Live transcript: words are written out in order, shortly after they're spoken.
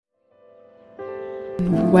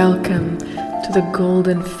Welcome to the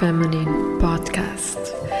Golden Feminine podcast.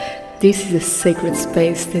 This is a sacred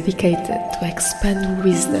space dedicated to expand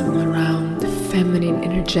wisdom around feminine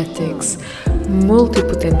energetics,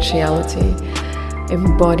 multipotentiality,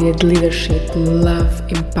 embodied leadership, love,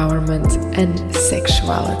 empowerment, and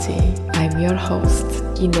sexuality. I'm your host,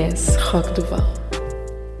 Inês Roque-Duval.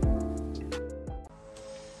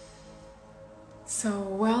 So,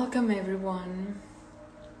 welcome everyone.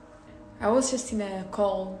 I was just in a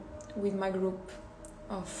call with my group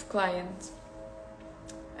of clients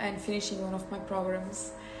and finishing one of my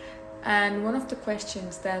programs, and one of the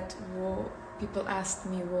questions that people asked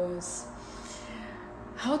me was,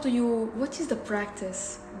 what is the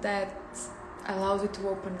practice that allows you to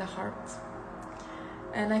open the heart?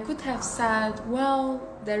 And I could have said, well,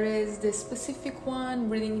 there is this specific one,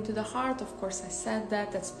 breathing into the heart. Of course I said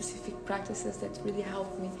that specific practices that really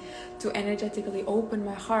helped me to energetically open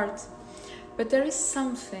my heart. But there is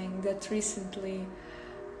something that recently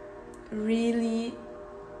really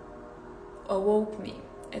awoke me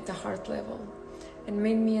at the heart level and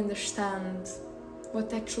made me understand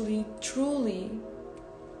what actually truly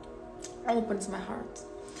opens my heart.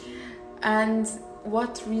 And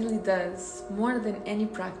what really does, more than any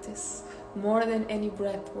practice, more than any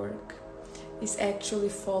breath work, is actually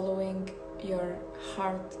following your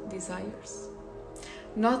heart desires.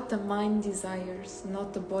 Not the mind desires,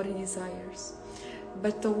 not the body desires,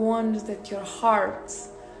 but the ones that your heart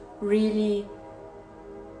really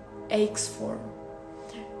aches for.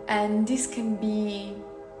 And this can be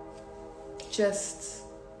just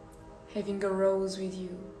having a rose with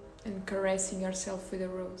you and caressing yourself with a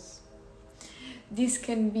rose. This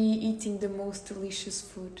can be eating the most delicious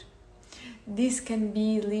food. This can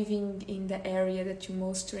be living in the area that you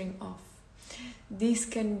most dream of. This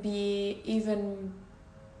can be even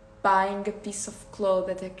buying a piece of cloth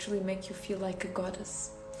that actually make you feel like a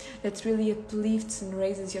goddess, that really uplifts and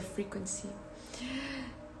raises your frequency.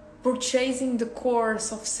 Purchasing the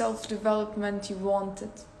course of self-development you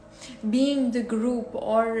wanted. Being the group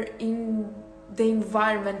or in the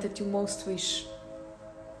environment that you most wish.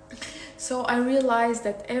 So I realized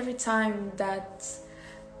that every time that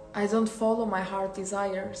I don't follow my heart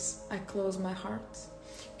desires, I close my heart.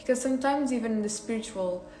 Because sometimes even in the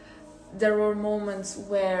spiritual, there were moments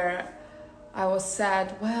where I was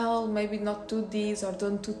sad, well, maybe not do this, or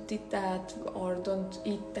don't eat that, or don't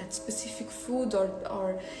eat that specific food,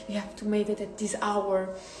 or you have to make it at this hour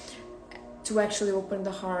to actually open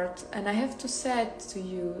the heart. And I have to say to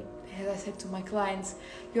you, as I said to my clients,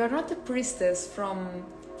 you are not a priestess from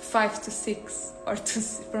 5 to 6 or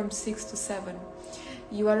from 6 to 7.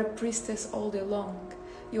 You are a priestess all day long.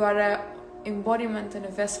 You are an embodiment and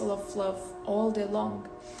a vessel of love all day long.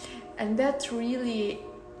 And that really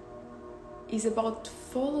is about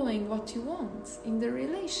following what you want in the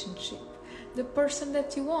relationship, the person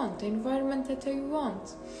that you want, the environment that you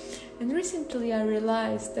want. And recently I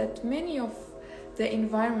realized that many of the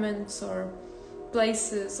environments or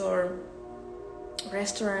places or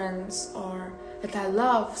restaurants or that I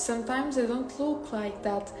love, sometimes they don't look like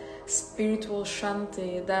that spiritual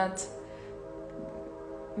shanti, that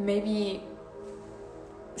maybe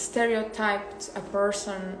stereotyped a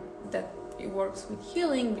person that works with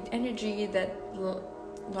healing, with energy, that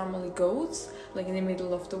normally goes like in the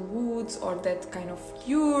middle of the woods, or that kind of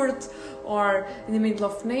yurt, or in the middle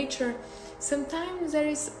of nature. Sometimes there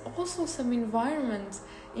is also some environment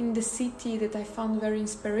in the city that I found very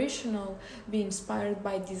inspirational, be inspired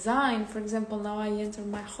by design. For example, now I enter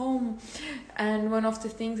my home, and one of the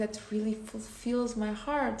things that really fulfills my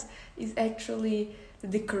heart is actually the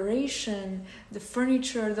decoration, the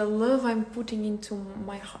furniture, the love I'm putting into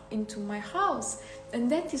my house. And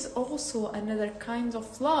that is also another kind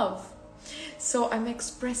of love. So I'm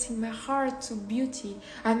expressing my heart to beauty.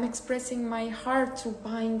 I'm expressing my heart to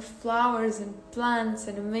buying flowers and plants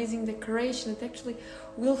and amazing decoration that actually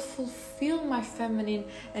will fulfill my feminine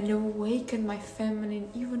and awaken my feminine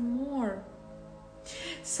even more.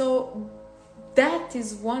 So that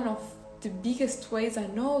is one of the biggest ways I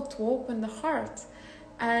know to open the heart.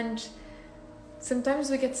 And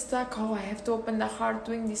sometimes we get stuck, I have to open the heart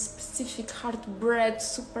doing this specific heart breath,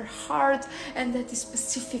 super hard, and at this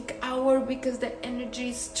specific hour because the energy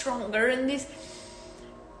is stronger and this.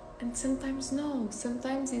 And sometimes no,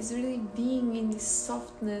 sometimes it's really being in this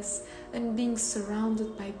softness and being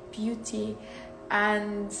surrounded by beauty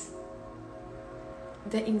and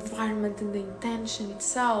the environment and the intention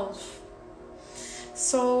itself.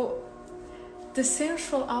 So the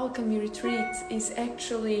Sensual Alchemy Retreat is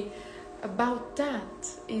actually about that,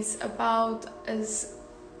 is about us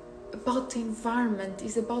about the environment,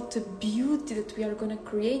 is about the beauty that we are going to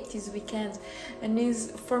create this weekend, and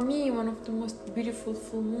is for me one of the most beautiful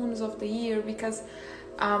full moons of the year, because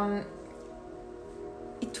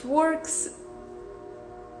it works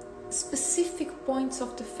specific points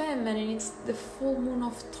of the feminine. It's the full moon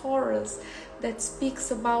of Taurus that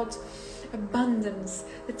speaks about abundance,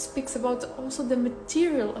 that speaks about also the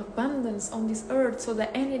material abundance on this earth. So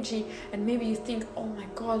the energy, and maybe you think, oh my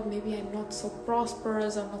god, maybe I'm not so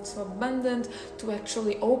prosperous, I'm not so abundant, to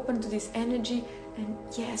actually open to this energy. And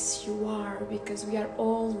yes, you are, because we are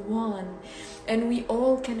all one, and we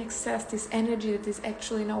all can access this energy that is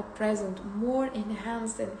actually now present, more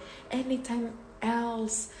enhanced than any time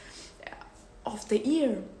else of the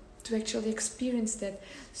year, to actually experience that.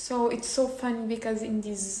 So it's so fun, because in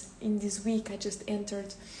this week I just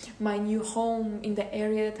entered my new home in the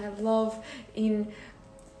area that I love.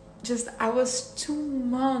 I was 2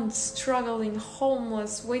 months struggling,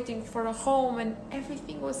 homeless, waiting for a home, and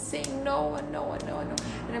everything was saying no and no and no and no.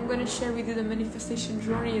 And I'm going to share with you the manifestation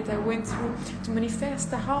journey that I went through to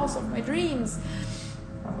manifest the house of my dreams.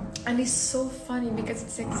 And it's so funny, because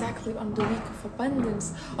it's exactly on the week of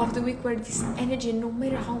abundance, of the week where this energy, no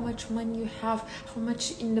matter how much money you have, how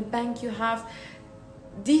much in the bank you have,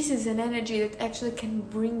 this is an energy that actually can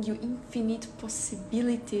bring you infinite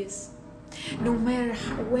possibilities, no matter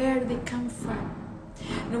where they come from.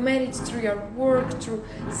 No matter it's through your work, through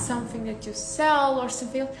something that you sell or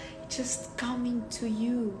something else, it's just coming to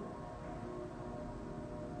you.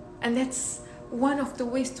 And that's one of the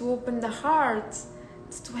ways to open the heart,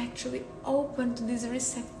 to actually open to this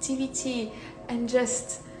receptivity and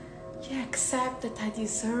just accept that I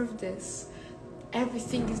deserve this.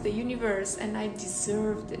 Everything is the universe and I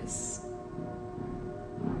deserve this.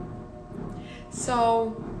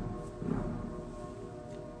 So,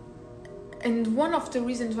 and one of the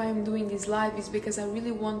reasons why I'm doing this live is because I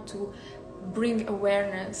really want to bring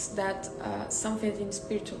awareness that something in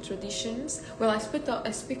spiritual traditions, well, I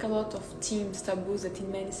speak a lot of themes, taboos that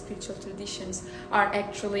in many spiritual traditions are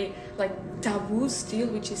actually like taboos still,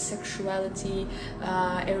 which is sexuality,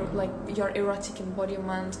 like your erotic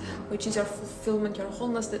embodiment, which is your fulfillment, your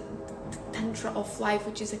wholeness, the tantra of life,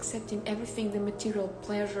 which is accepting everything, the material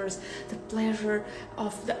pleasures, the pleasure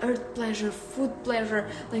of the earth pleasure, food pleasure,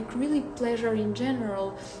 like really pleasure in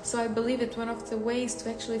general. So I believe that one of the ways to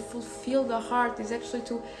actually fulfill the heart is actually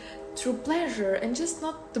through pleasure, and just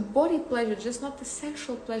not the body pleasure, just not the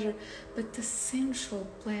sexual pleasure, but the sensual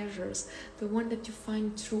pleasures, the one that you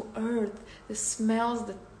find through earth, the smells,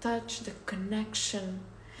 the touch, the connection,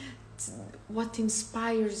 what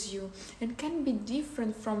inspires you, and can be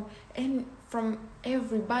different from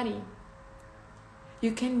everybody.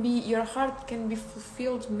 Your heart can be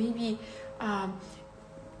fulfilled maybe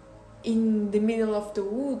in the middle of the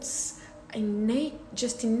woods,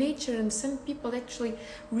 just in nature, and some people actually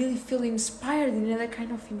really feel inspired in other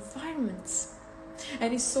kind of environments.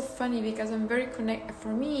 And it's so funny, because I'm very connected.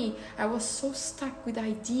 For me, I was so stuck with the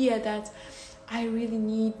idea that I really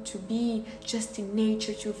need to be just in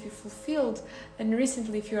nature to feel fulfilled. And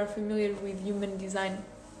recently, if you are familiar with human design,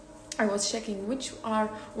 I was checking which are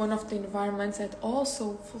one of the environments that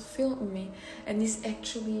also fulfill me, and it's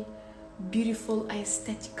actually beautiful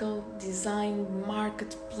aesthetical design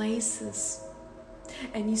marketplaces.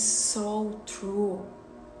 And it's so true,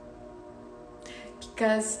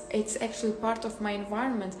 because it's actually part of my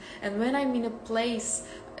environment. And when I'm in a place,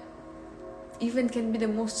 even can be the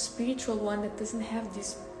most spiritual one, that doesn't have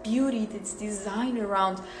this beauty, this design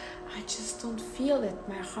around, I just don't feel that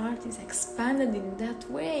my heart is expanded in that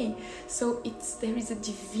way. So there is a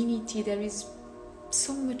divinity, there is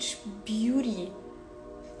so much beauty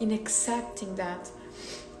in accepting that.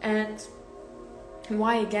 And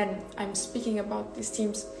why again I'm speaking about these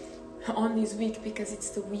themes on this week, because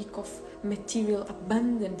it's the week of material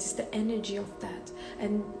abundance, it's the energy of that.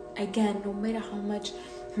 And again, no matter how much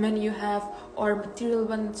money you have or material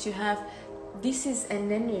abundance you have, this is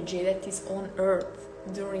an energy that is on earth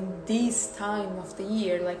during this time of the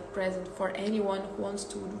year, like present for anyone who wants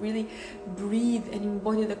to really breathe and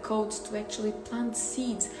embody the codes to actually plant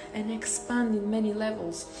seeds and expand in many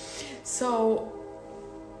levels. So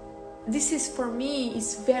this is, for me,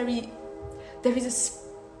 there is a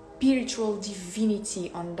spiritual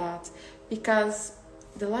divinity on that, because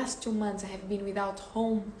the last 2 months I have been without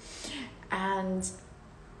home, and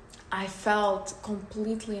I felt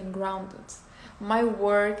completely ungrounded. My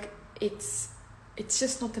work, it's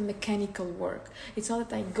just not a mechanical work. It's not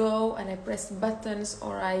that I go and I press buttons,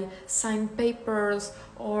 or I sign papers,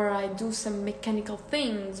 or I do some mechanical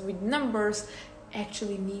things with numbers.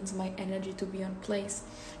 Actually needs my energy to be on place.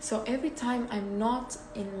 So every time I'm not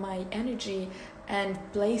in my energy and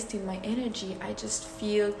placed in my energy, I just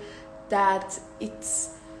feel that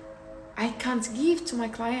I can't give to my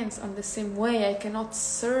clients on the same way. I cannot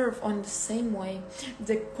serve on the same way.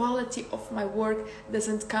 The quality of my work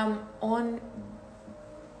doesn't come on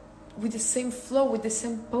with the same flow, with the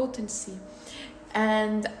same potency.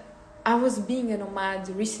 And I was being a nomad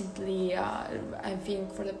recently, I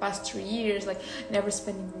think for the past 3 years, like never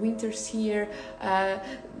spending winters here,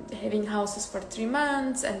 having houses for 3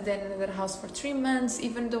 months and then another house for 3 months,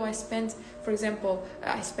 even though I spent, for example,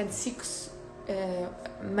 I spent 6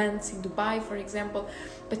 months in Dubai, for example.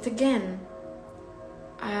 But again,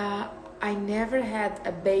 I never had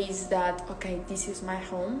a base that, okay, this is my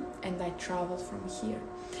home and I travel from here.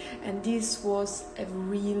 And this was a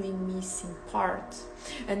really missing part.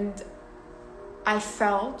 And I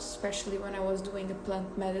felt, especially when I was doing the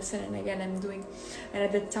plant medicine, and again I'm doing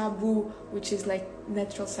another taboo, which is like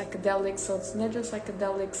natural psychedelics. So it's natural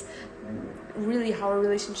psychedelics, really our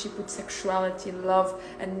relationship with sexuality, love,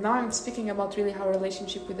 and now I'm speaking about really our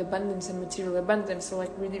relationship with abundance and material abundance. So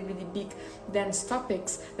like really, really big, dense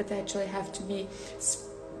topics that actually have to be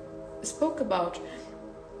spoke about.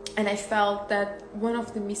 And I felt that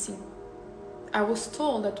I was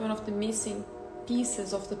told that one of the missing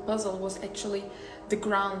pieces of the puzzle was actually the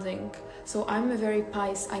grounding. So I'm a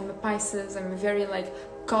Pisces, I'm a very like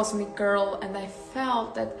cosmic girl, and I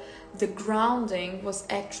felt that the grounding was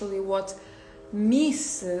actually what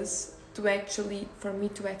misses for me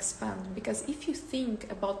to expand. Because if you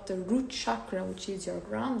think about the root chakra, which is your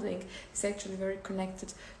grounding, it's actually very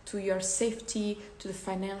connected to your safety, to the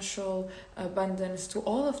financial abundance, to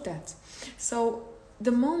all of that. So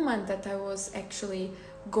the moment that I was actually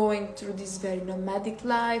going through this very nomadic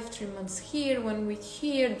life, 3 months here, 1 week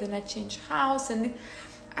here, then I changed house, and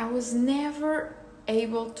I was never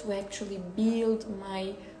able to actually build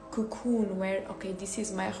my cocoon where, okay, this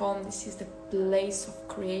is my home, this is the place of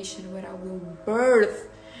creation where I will birth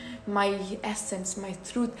my essence, my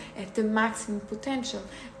truth at the maximum potential.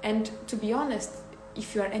 And to be honest,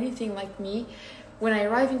 if you are anything like me, when I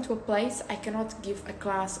arrive into a place, I cannot give a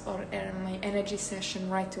class or my energy session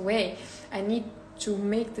right away. I need to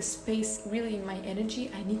make the space really in my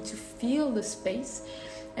energy. I need to feel the space.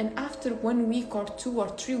 And after 1 week or 2 or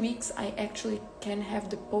 3 weeks, I actually can have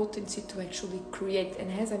the potency to actually create. And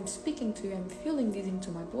as I'm speaking to you, I'm feeling this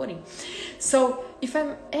into my body. So if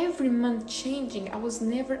I'm every month changing, I was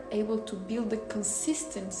never able to build the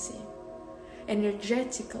consistency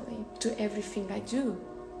energetically to everything I do.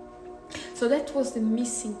 So that was the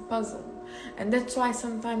missing puzzle. And that's why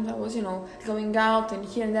sometimes I was, going out and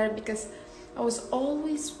here and there, because I was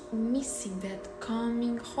always missing that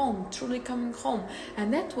coming home, truly coming home.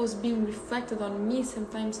 And that was being reflected on me,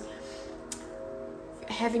 sometimes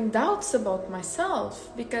having doubts about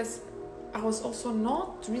myself, because I was also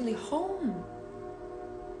not really home.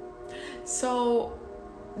 So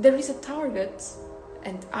there is a target,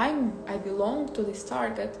 and I belong to this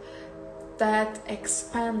target that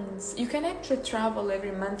expands. You can actually travel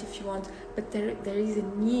every month if you want, but there is a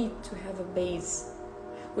need to have a base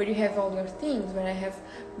where you have all your things, where I have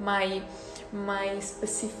my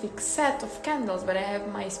specific set of candles, where I have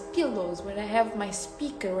my pillows, where I have my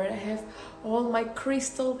speaker, where I have all my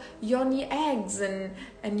crystal yoni eggs and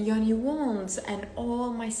yoni wands and all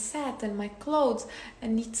my set and my clothes,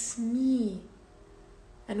 and it's me.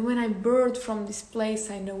 And when I birth from this place,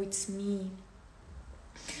 I know it's me.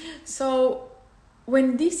 So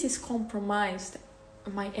when this is compromised,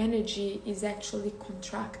 my energy is actually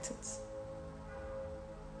contracted.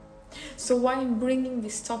 So why I'm bringing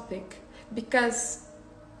this topic? Because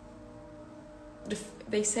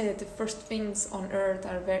they say that the first things on earth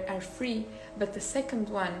are free, but the second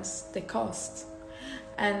ones, they cost.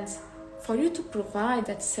 And for you to provide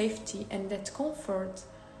that safety and that comfort,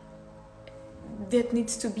 that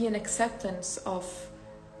needs to be an acceptance of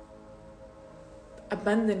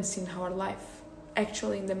abundance in our life,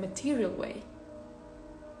 actually in the material way.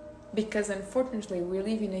 Because unfortunately we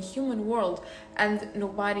live in a human world, and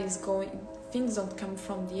things don't come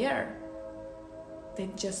from the air. They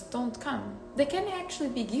just don't come. They can actually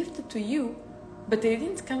be gifted to you, but they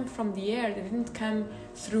didn't come from the air. They didn't come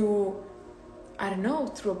through,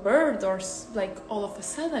 through a bird or like all of a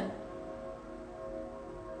sudden.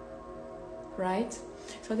 Right?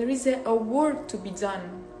 So there is a work to be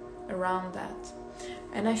done around that.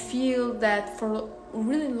 And I feel that for a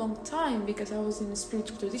really long time, because I was in the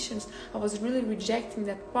spiritual traditions, I was really rejecting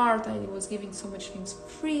that part. I was giving so much things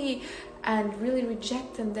free and really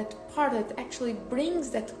rejecting that part that actually brings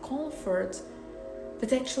that comfort,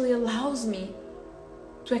 that actually allows me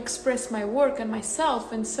to express my work and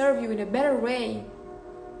myself and serve you in a better way.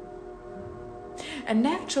 And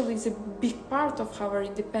actually it's a big part of our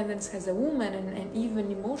independence as a woman, and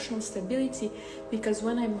even emotional stability, because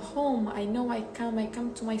when I'm home, I know I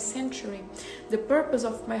come to my sanctuary. The purpose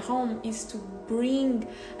of my home is to bring,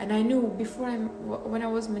 and I knew before when I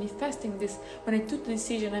was manifesting this, when I took the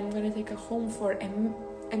decision I'm going to take a home for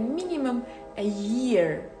a minimum a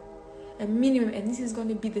year, a minimum, and this is going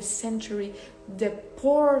to be the sanctuary, the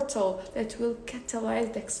portal that will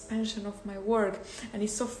catalyze the expansion of my work. And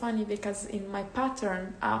it's so funny because in my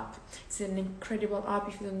pattern app, it's an incredible app,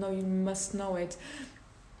 if you don't know, you must know it.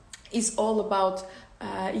 It's all about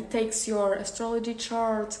it takes your astrology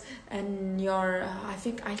chart and your I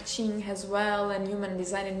think I Ching as well, and human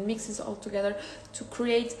design, and mixes all together to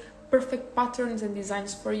create perfect patterns and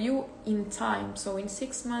designs for you in time. So in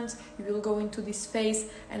 6 months you will go into this phase.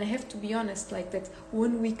 And I have to be honest, like that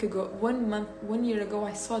 1 week ago, 1 month, 1 year ago,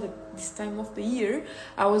 I saw that this time of the year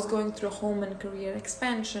I was going through a home and career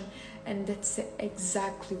expansion, and that's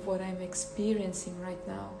exactly what I'm experiencing right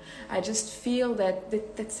now. I just feel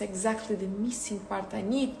that's exactly the missing part. I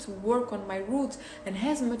need to work on my roots and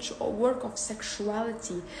as much work of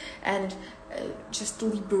sexuality and just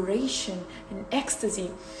liberation and ecstasy.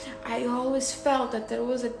 I always felt that there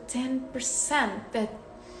was a 10%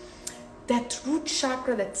 that root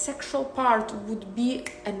chakra, that sexual part, would be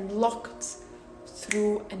unlocked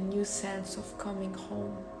through a new sense of coming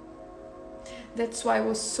home. That's why it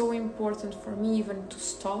was so important for me even to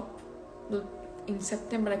stop. In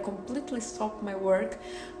September I completely stopped my work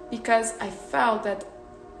because I felt that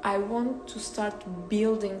I want to start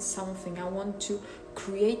building something. I want to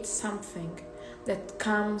create something that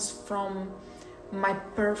comes from my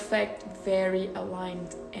perfect, very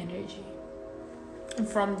aligned energy, and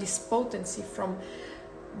from this potency, from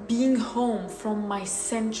being home, from my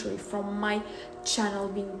sanctuary, from my channel,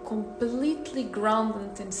 being completely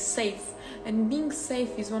grounded and safe. And being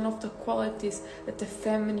safe is one of the qualities that the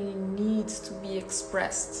feminine needs to be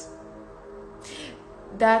expressed.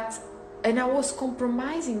 And I was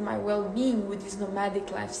compromising my well-being with this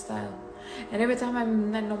nomadic lifestyle. And every time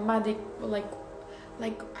I'm nomadic, like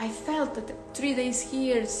I felt that 3 days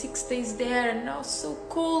here, 6 days there, and now so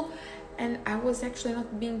cool, and I was actually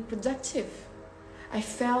not being productive. I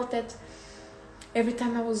felt that every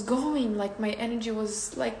time I was going, like my energy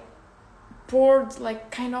was like poured,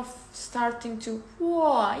 like kind of starting to,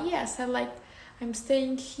 whoa, yes, I'm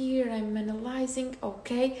staying here, I'm analyzing,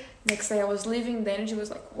 okay. Next day I was leaving, the energy was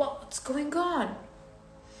like, what's going on?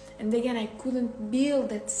 And again, I couldn't build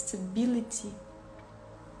that stability.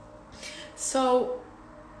 So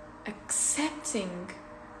accepting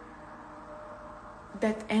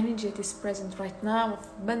that energy that is present right now of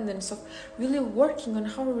abundance, of really working on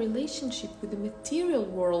our relationship with the material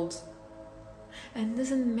world. And it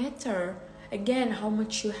doesn't matter again how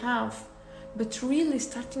much you have, but really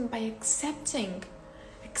starting by accepting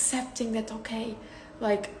that, okay,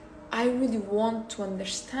 like I really want to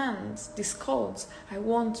understand these codes. I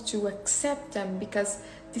want to accept them because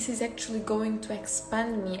this is actually going to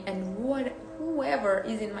expand me, and whoever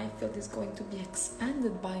is in my field is going to be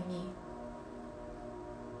expanded by me.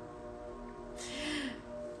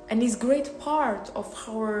 And it's great part of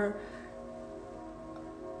our,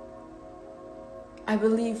 I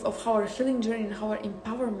believe, of our healing journey and our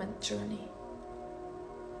empowerment journey.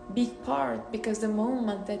 Big part, because the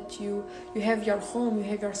moment that you have your home, you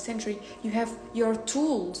have your sanctuary, you have your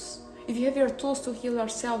tools. If you have your tools to heal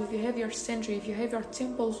yourself, if you have your sanctuary, if you have your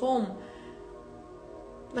temple home,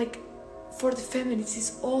 like for the feminine, this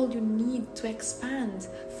is all you need to expand,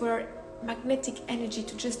 for magnetic energy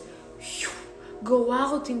to just go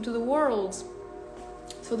out into the world.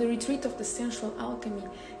 So the retreat of the sensual alchemy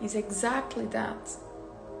is exactly that.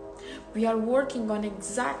 We are working on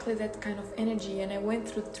exactly that kind of energy, and I went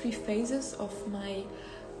through 3 phases of my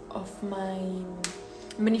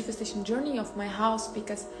manifestation journey of my house,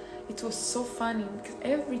 because it was so funny, because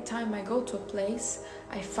every time I go to a place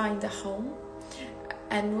I find a home,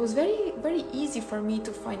 and it was very, very easy for me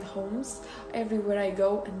to find homes everywhere I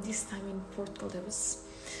go. And this time in Portugal there was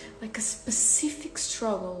like a specific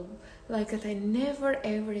struggle like that I never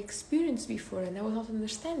ever experienced before, and I was not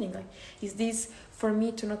understanding, like, is this for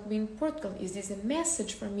me to not be in Portugal? Is this a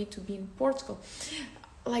message for me to be in Portugal?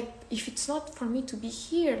 Like, if it's not for me to be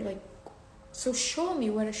here, like, so show me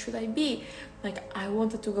where should I be. Like, I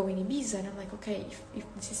wanted to go in Ibiza, and I'm like, okay, if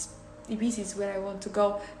this is Ibiza is where I want to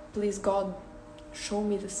go, please God, show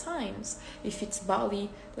me the signs. If it's Bali,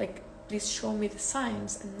 like, please show me the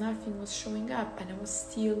signs. And nothing was showing up, and I was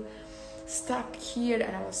still stuck here,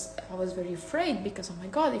 and I was very afraid, because oh my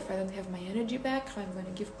God, if I don't have my energy back, how I'm going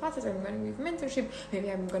to give classes, I'm going to give mentorship, maybe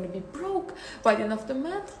I'm going to be broke by the end of the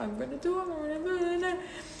month, I'm going to do.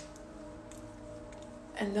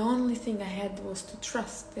 And the only thing I had was to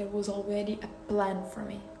trust. There was already a plan for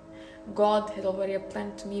me. God had already a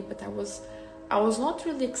plan to me, but I was not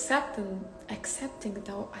really accepting that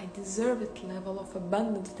I deserved that level of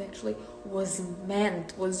abundance that actually was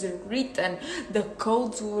meant, was written. The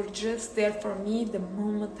codes were just there for me the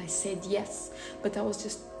moment I said yes. But I was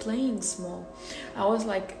just playing small. I was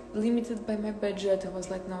like limited by my budget. I was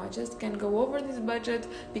like, no, I just can't go over this budget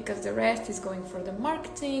because the rest is going for the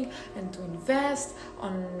marketing and to invest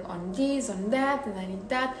on this, on that, and I need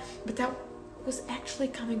that. But I was actually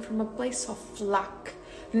coming from a place of lack.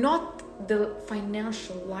 Not the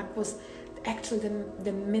financial lack, was actually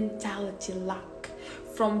the mentality lack,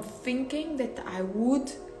 from thinking that I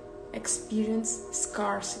would experience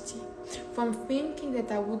scarcity, from thinking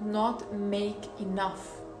that I would not make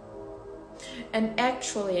enough. And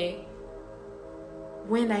actually,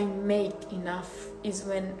 when I make enough is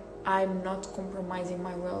when I'm not compromising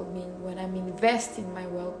my well-being, when I'm investing in my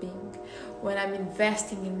well-being, when I'm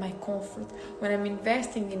investing in my comfort, when I'm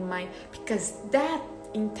investing in because that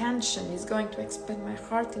intention is going to expand my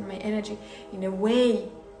heart and my energy in a way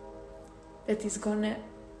that is gonna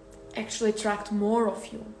actually attract more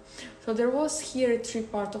of you. So there was here a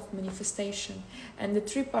 3-part of manifestation, and the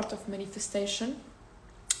 3-part of manifestation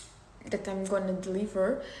that I'm gonna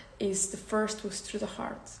deliver is, the first was through the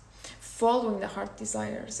heart, following the heart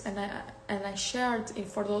desires. And I shared,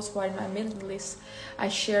 for those who are in my mailing list, I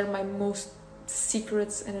share my most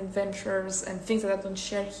secrets and adventures and things that I don't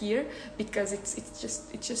share here because it's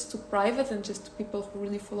just too private, and just people who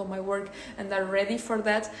really follow my work and are ready for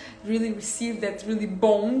that really receive that really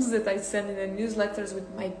bombs that I send in the newsletters with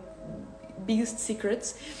my biggest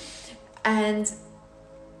secrets. And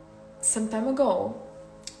some time ago,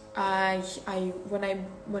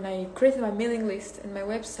 when I created my mailing list and my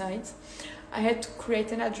website, I had to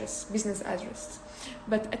create an address, business address.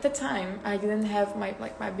 But at the time, I didn't have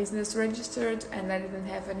my business registered, and I didn't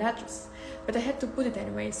have an address. But I had to put it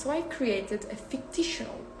anyway, so I created a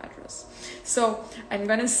fictional address. So I'm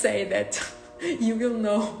gonna say that you will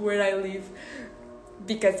know where I live,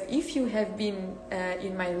 because if you have been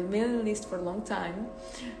in my mailing list for a long time,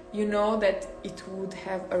 you know that it would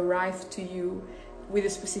have arrived to you with a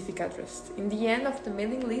specific address. In the end of the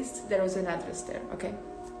mailing list, there was an address there, okay?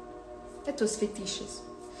 That was fictitious.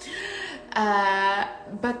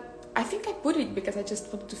 But I think I put it because I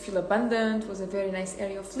just wanted to feel abundant. It was a very nice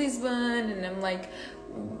area of Lisbon, and I'm like,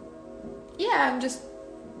 yeah,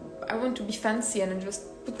 I want to be fancy, and I just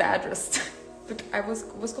put the address. But I was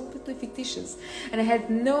completely fictitious, and I had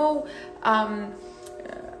no,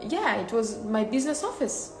 it was my business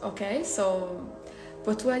office, okay? So,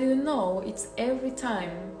 but what I didn't know, it's every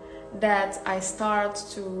time that I start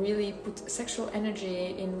to really put sexual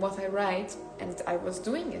energy in what I write, and I was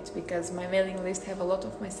doing it because my mailing list have a lot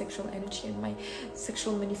of my sexual energy and my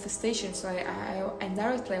sexual manifestation. So I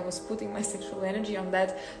indirectly I was putting my sexual energy on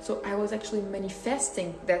that. So I was actually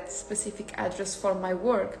manifesting that specific address for my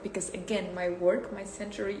work, because again, my work, my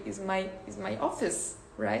sanctuary is my office,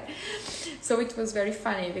 right? So it was very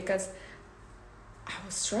funny because I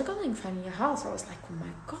was struggling finding a house. I was like, oh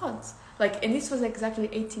my God. And this was exactly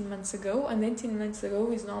 18 months ago, and 18 months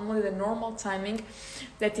ago is normally the normal timing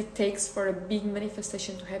that it takes for a big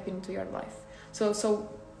manifestation to happen into your life. So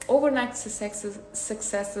overnight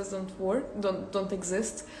successes don't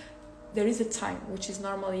exist. There is a time, which is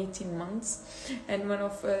normally 18 months. And one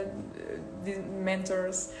of the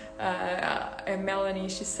mentors, Melanie,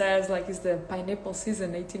 she says, it's the pineapple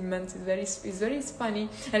season. 18 months is very funny.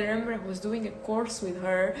 And I remember I was doing a course with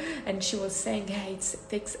her, and she was saying, hey, it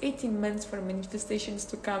takes 18 months for manifestations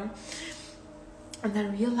to come. And I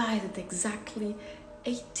realized that exactly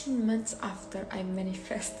 18 months after I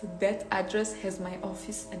manifested, that address has my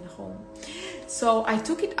office and home. So I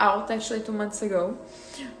took it out actually 2 months ago.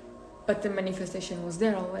 But the manifestation was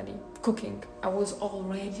there already, cooking. I was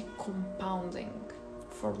already compounding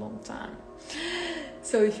for a long time.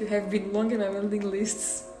 So if you have been long in my mailing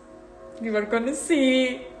lists, you are gonna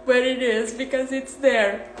see where it is, because it's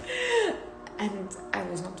there. And I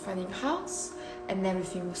was not finding a house, and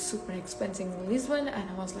everything was super expensive in Lisbon, and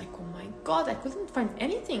I was like, oh my God, I couldn't find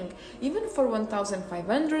anything, even for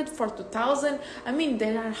 1,500, for 2,000. I mean,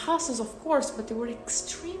 there are houses, of course, but they were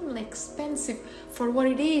extremely expensive for what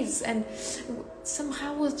it is, and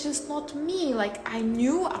somehow it was just not me. I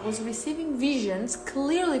knew I was receiving visions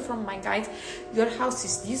clearly from my guides. Your house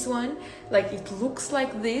is this one, it looks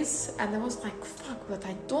like this, and I was like, fuck, but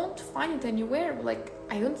I don't find it anywhere.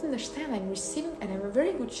 I don't understand. I'm receiving, and I'm a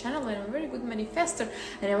very good channel, and I'm a very good manifester,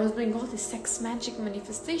 and I was doing all these sex magic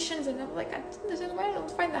manifestations, and I'm like, I don't understand why I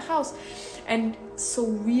don't find the house. And so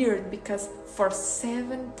weird, because for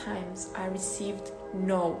 7 times I received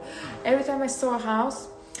no. Every time I saw a house,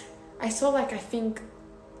 I saw like, I think,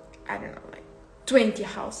 I don't know, like 20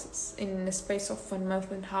 houses in the space of 1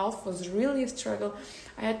 month and a half. Was really a struggle.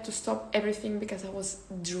 I had to stop everything because I was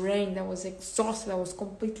drained, I was exhausted, I was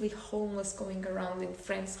completely homeless going around in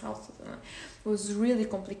friends' houses. It was really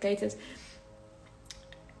complicated.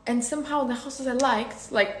 And somehow the houses I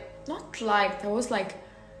liked, I was like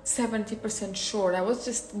 70% sure. I was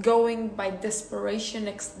just going by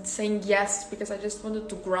desperation, saying yes because I just wanted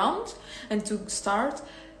to ground and to start.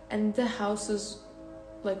 And the houses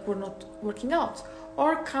like were not working out.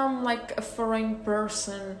 Or come like a foreign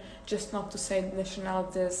person, just not to say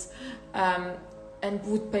nationalities, and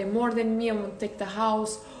would pay more than me and would take the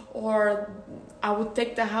house. Or I would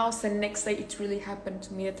take the house and next day it really happened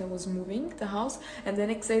to me that I was moving the house, and the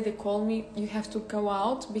next day they call me, you have to go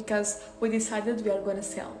out because we decided we are going to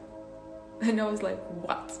sell. And I was like,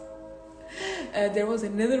 what? There was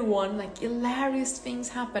another one, like hilarious things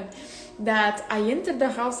happened, that I entered the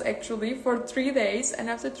house actually for 3 days, and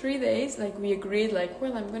after 3 days like we agreed like,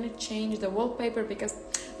 well, I'm gonna change the wallpaper because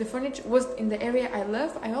the furniture was in the area I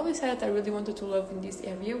love. I always said that I really wanted to live in this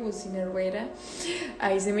area. It was in Herrera.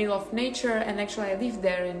 It's in the middle of nature, and actually I lived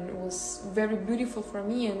there and it was very beautiful for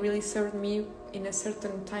me and really served me in a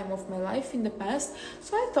certain time of my life in the past.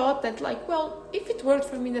 So I thought that like, well, if it worked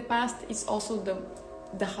for me in the past, it's also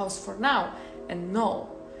the house for now. And no,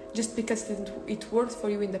 just because it worked for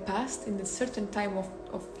you in the past, in a certain time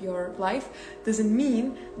of your life, doesn't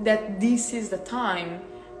mean that this is the time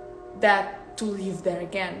that to live there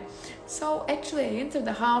again. So actually I entered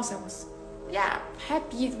the house, I was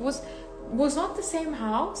happy. It was not the same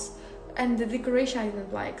house, and the decoration I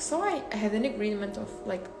didn't like. So I had an agreement of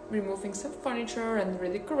like removing some furniture and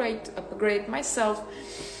redecorate, upgrade myself.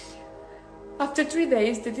 After 3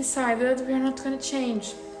 days they decided we are not going to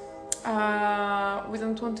change. We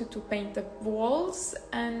don't want you to paint the walls,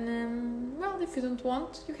 and well, if you don't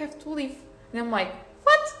want, you have to leave. And I'm like,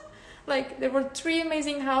 what? Like, there were 3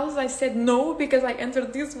 amazing houses. I said no because I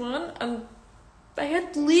entered this one and I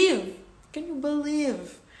had to leave. Can you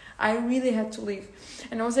believe? I really had to leave.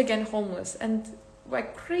 And I was again homeless, and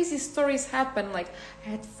like crazy stories happened. Like, I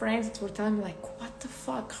had friends that were telling me like, what the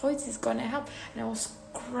fuck, how is this gonna happen? And I was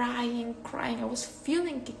crying. I was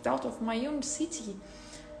feeling kicked out of my own city.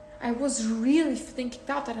 I was really feeling kicked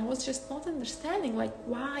out, and I was just not understanding like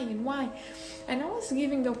why. And I was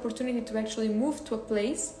giving the opportunity to actually move to a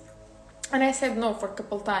place, and I said no for a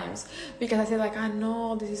couple times because I said like, I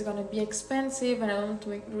know this is gonna be expensive and I don't want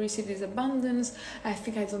to receive this abundance. I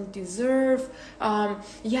think I don't deserve.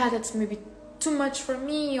 That's maybe too much for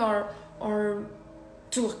me, or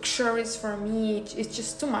too luxurious for me. It's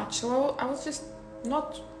just too much. So I was just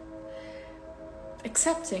not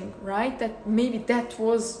accepting, right, that maybe that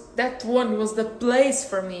one was the place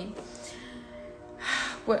for me.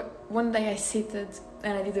 Well, one day I seated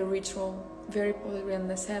and I did a ritual very publicly,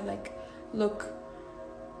 and I said like, look,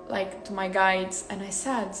 like to my guides, and I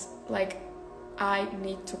said like, I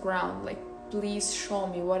need to ground, like please show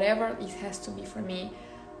me whatever it has to be for me.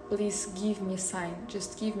 Please give me a sign,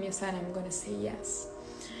 just give me a sign, I'm gonna say yes.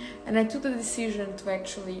 And I took the decision to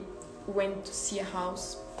actually went to see a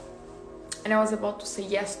house, and I was about to say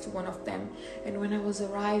yes to one of them. And when I was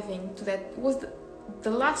arriving to that, it was the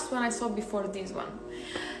last one I saw before this one,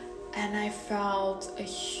 and I felt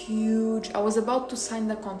I was about to sign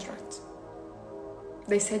the contract.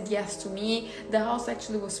 They said yes to me. The house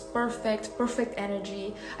actually was perfect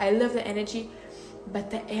energy. I love the energy, but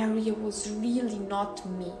the area was really not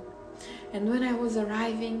me. And when I was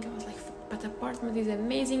arriving, I was like, but the apartment is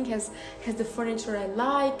amazing, has the furniture I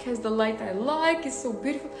like, has the light I like, it's so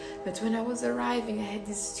beautiful. But when I was arriving, I had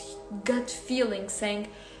this gut feeling saying,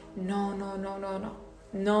 no.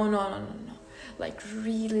 Like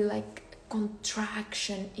really like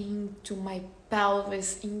contraction into my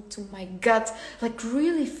pelvis, into my gut, like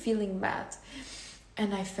really feeling bad.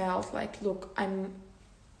 And I felt like, look, I'm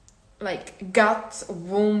like gut,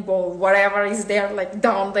 womb, or whatever is there, like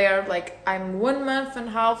down there, like I'm 1 month and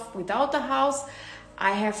a half without a house.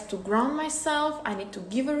 I have to ground myself. I need to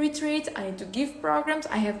give a retreat. I need to give programs.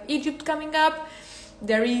 I have Egypt coming up.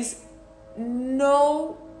 There is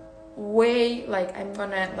no way, like I'm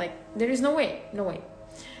gonna, like, there is no way.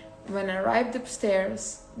 When I arrived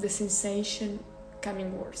upstairs, the sensation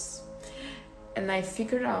coming worse. And I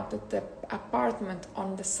figured out that the apartment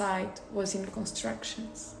on the side was in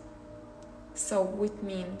constructions. So which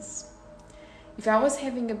means if I was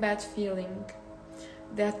having a bad feeling,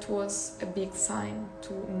 that was a big sign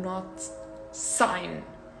to not sign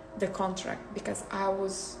the contract, because I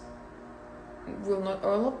will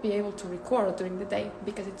not be able to record during the day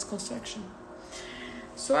because it's construction.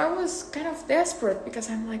 So I was kind of desperate because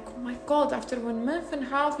I'm like, oh my God, after 1.5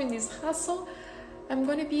 months in this hustle, I'm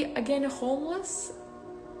gonna be again homeless.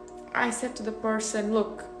 I said to the person,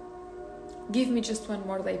 look, give me just one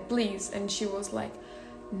more day, please. And she was like,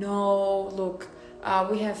 no, look,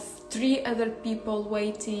 we have 3 other people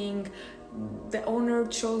waiting. The owner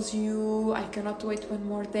chose you. I cannot wait one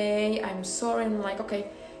more day. I'm sorry. I'm like,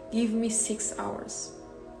 okay, give me 6 hours.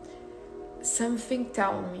 Something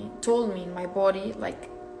told me in my body, like,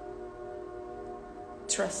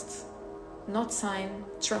 trust, not sign,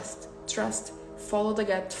 trust, follow the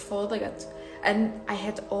gut. And I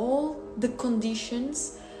had all the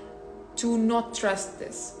conditions to not trust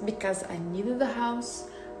this because I needed the house.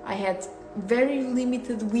 I had very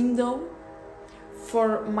limited window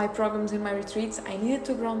for my programs and my retreats. I needed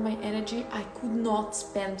to ground my energy. I could not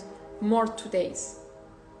spend more 2 days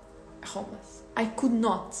homeless. I could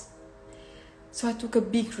not. So I took a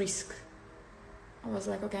big risk. I was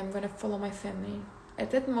like, okay, I'm gonna follow my family.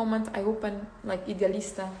 At that moment, I opened like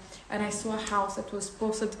Idealista and I saw a house that was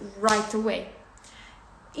posted right away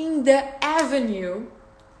in the avenue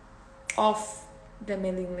of the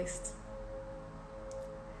mailing list.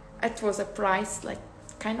 It was a price like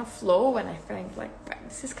kind of low, and I think like,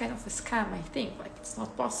 this is kind of a scam, I think, like it's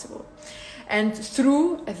not possible. And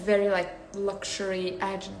through a very like luxury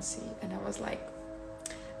agency, and I was like,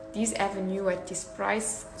 this avenue at this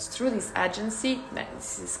price, through this agency,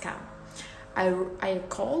 this is a scam. I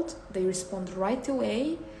called, they responded right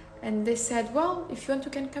away, and they said, well, if you want,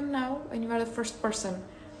 you can come now, and you are the first person.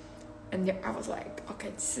 And I was like, okay,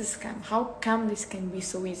 this is a scam. How come this can be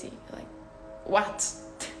so easy? Like, what?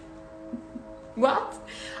 What?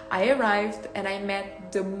 I arrived and I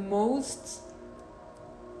met the most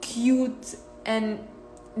cute and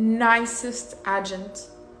nicest agent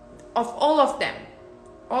of all of them.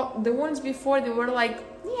 All the ones before, they were like,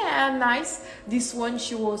 yeah, nice. This one,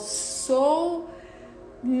 she was so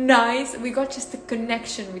nice. We got just a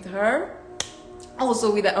connection with her,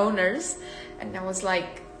 also with the owners. And I was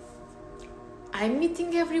like, I'm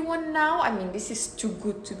meeting everyone now. I mean, this is too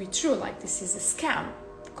good to be true. Like, this is a scam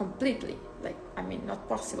completely. Like, I mean, not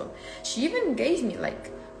possible. She even gave me like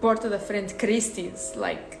Porta da Frente Christie's,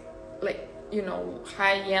 like, you know,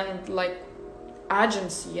 high-end like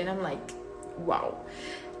agency. And I'm like, wow.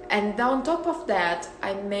 And on top of that,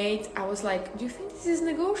 I was like, do you think this is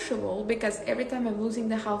negotiable? Because every time I'm losing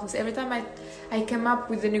the houses, every time I come up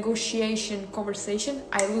with a negotiation conversation,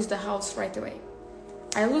 I lose the house right away.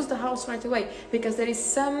 Because there is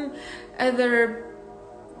some other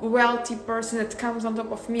wealthy person that comes on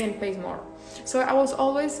top of me and pays more. So I was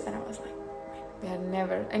always, and I was like, yeah,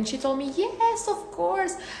 never. And she told me, yes, of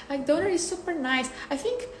course. Like, the owner is super nice. I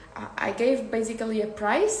think I gave basically a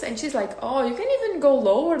price, and she's like, oh, you can even go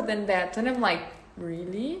lower than that. And I'm like,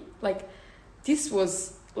 really? Like, this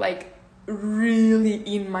was like really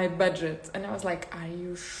in my budget. And I was like, are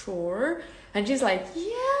you sure? And she's like,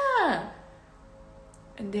 yeah.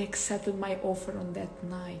 And they accepted my offer on that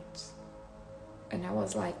night. And I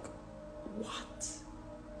was like, what?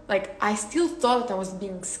 Like, I still thought I was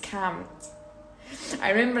being scammed. I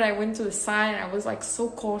remember I went to the sign and I was like so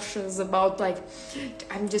cautious about like,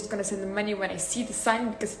 I'm just gonna send the money when I see the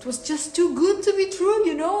sign, because it was just too good to be true,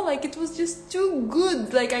 you know? Like, it was just too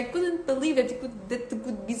good. Like, I couldn't believe that it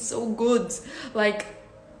could be so good. Like,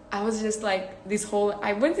 I was just like,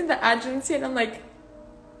 I went in the agency and I'm like,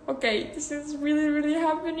 okay, this is really, really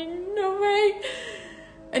happening. No way.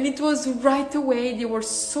 And it was right away. They were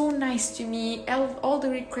so nice to me. All the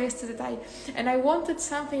requests that I wanted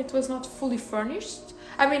something that was not fully furnished.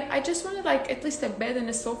 I mean, I just wanted like at least a bed and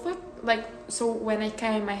a sofa, like, so when I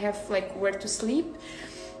came, I have like where to sleep.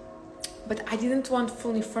 But I didn't want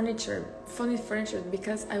fully furniture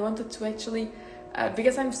because I wanted to actually,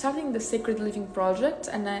 because I'm starting the Sacred Living project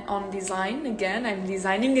and I'm designing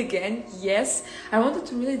again. Yes, I wanted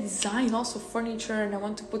to really design also furniture, and I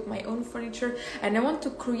want to put my own furniture, and I want to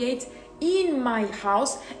create in my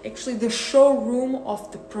house actually the showroom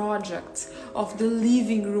of the project, of the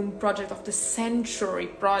living room project, of the sanctuary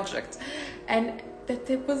project. And that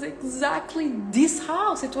it was exactly this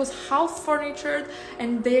house. It was half furnitured,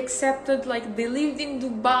 and they accepted, like, they lived in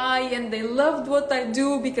Dubai and they loved what I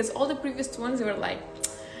do, because all the previous ones, they were like,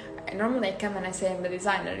 normally I come and I say I'm a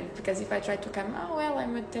designer, because if I try to come, oh well,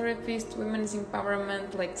 I'm a therapist, women's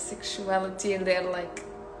empowerment, like sexuality, and they're like,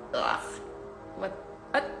 ugh, what,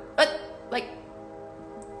 like,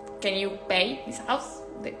 can you pay this house?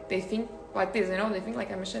 They think like this, you know, they think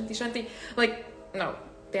like I'm a shanty, like, no,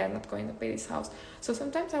 they are not going to pay this house. So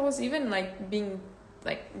sometimes I was even like being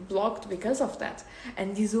like blocked because of that.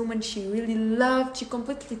 And this woman, she really loved, she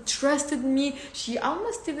completely trusted me. She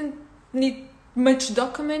almost didn't need much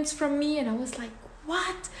documents from me, and I was like,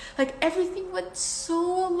 what? Like everything went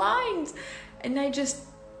so aligned. And I just,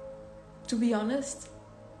 to be honest,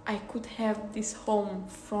 I could have this home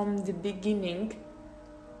from the beginning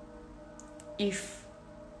if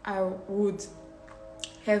I would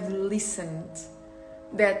have listened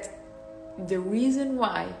that the reason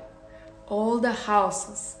why all the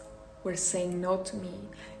houses were saying no to me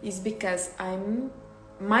is because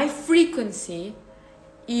my frequency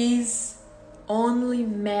is only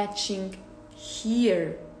matching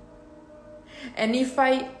here. And if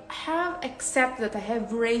I have accepted that I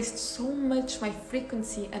have raised so much my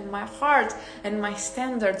frequency and my heart and my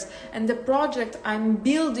standards, and the project I'm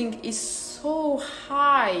building is so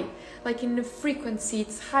high, like in the frequency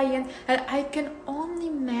it's high end, and I can only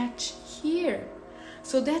match here.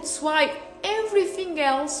 So that's why everything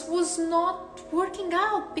else was not working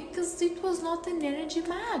out, because it was not an energy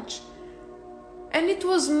match. And it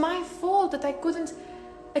was my fault that I couldn't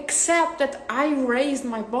accept that I raised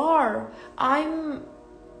my bar. I'm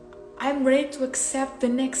ready to accept the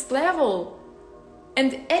next level,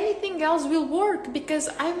 and anything else will work because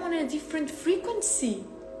I'm on a different frequency.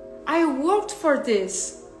 I worked for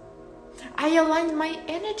this. I aligned my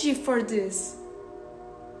energy for this.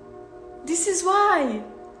 This is why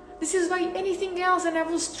anything else, and I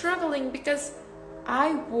was struggling because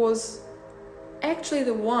I was actually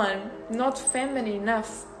the one not feminine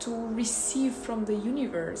enough to receive from the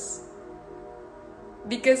universe.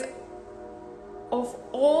 Because of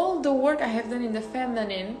all the work I have done in the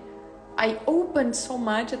feminine, I opened so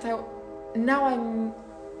much that now I'm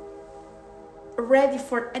ready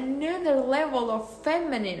for another level of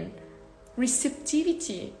feminine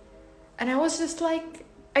receptivity. And I was just like,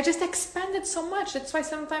 I just expanded so much. That's why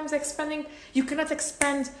sometimes expanding, you cannot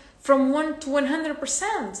expand from 1 to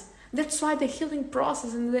 100%. That's why the healing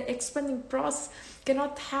process and the expanding process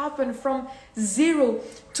cannot happen from 0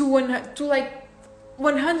 to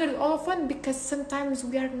 100 all of one, because sometimes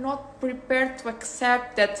we are not prepared to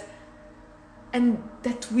accept that, and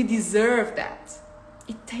that we deserve that.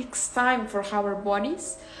 It takes time for our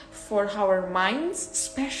bodies, for our minds,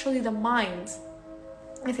 especially the mind.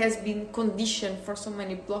 It has been conditioned for so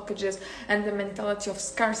many blockages and the mentality of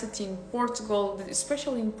scarcity in Portugal,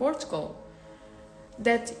 especially in Portugal,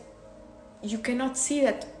 that you cannot see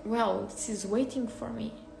that, well, this is waiting for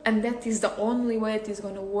me. And that is the only way it is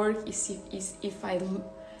going to work, is if I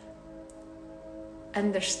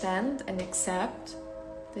understand and accept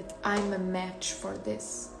that I'm a match for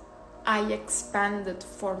this. I expanded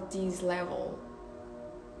for this level.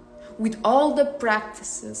 With all the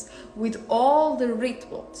practices, with all the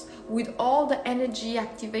rituals, with all the energy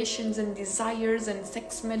activations and desires and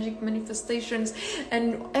sex magic manifestations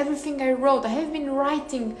and everything I wrote. I have been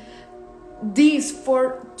writing this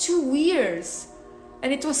for 2 years,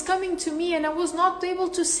 and it was coming to me and I was not able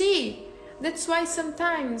to see. That's why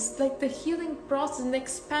sometimes, like the healing process and the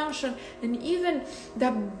expansion and even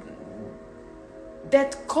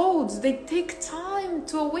that codes, they take time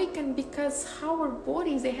to awaken, because our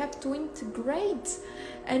bodies, they have to integrate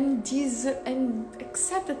and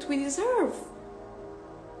accept that we deserve.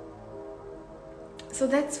 So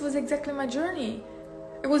that was exactly my journey.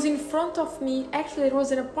 It was in front of me. Actually, there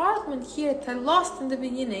was an apartment here that I lost in the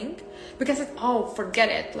beginning because forget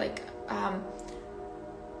it.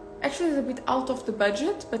 Actually, it's a bit out of the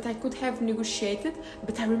budget, but I could have negotiated.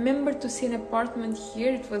 But I remember to see an apartment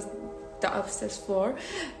here. It was the upstairs floor,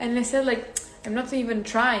 and I said, I'm not even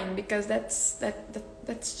trying, because that's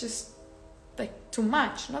just like too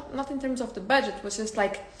much. Not in terms of the budget. It was just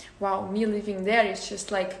wow, me living there, it's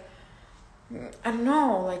just I don't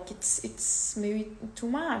know, it's maybe too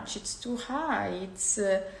much, it's too high,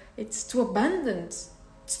 it's too abundant,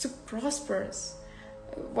 it's too prosperous.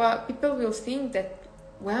 Well, people will think that,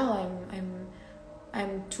 well,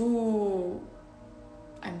 I'm too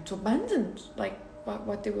abundant,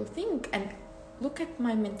 what they will think. And look at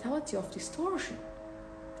my mentality of distortion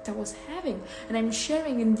that I was having, and I'm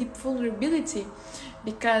sharing in deep vulnerability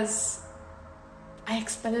because I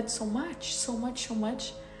expanded so much.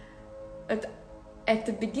 At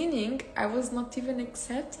the beginning, I was not even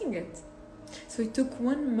accepting it. So it took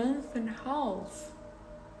 1.5 months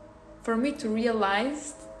for me to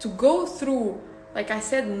realize, to go through, I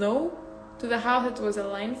said no to the house that was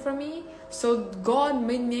aligned for me. So God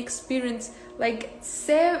made me experience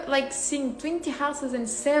seeing 20 houses and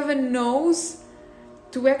 7 no's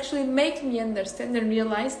to actually make me understand and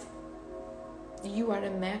realize you are a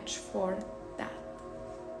match for that.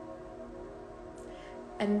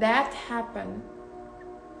 And that happened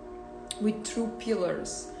with 3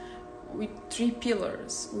 pillars,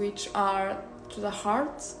 which are to the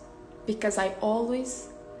heart, because I always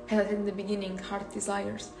as I said in the beginning, heart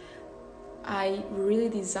desires. I really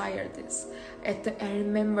desire this. I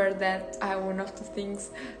remember that one of the things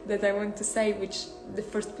that I want to say, which the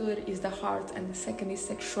first pillar is the heart and the second is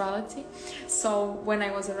sexuality. So when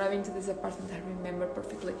I was arriving to this apartment, I remember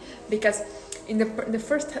perfectly, because in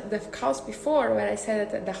the house before, where I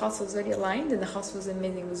said that the house was very aligned and the house was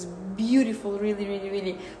amazing, it was beautiful, really, really,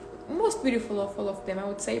 really, most beautiful of all of them, I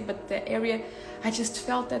would say. But the area, I just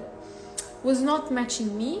felt that was not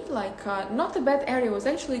matching me. Like not a bad area, it was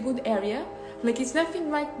actually a good area. Like it's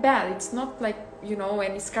nothing like bad, it's not like, you know,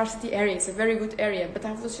 any scarcity area, it's a very good area, but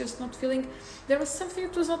I was just not feeling, there was something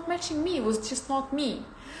that was not matching me, it was just not me.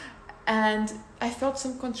 And I felt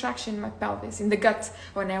some contraction in my pelvis, in the gut,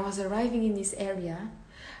 when I was arriving in this area.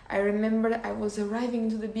 I remember I was arriving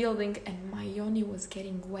into the building and my yoni was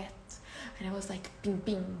getting wet, and I was like ping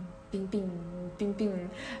ping ping ping ping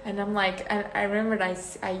ping, and I'm like, and I remember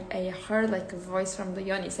I heard like a voice from the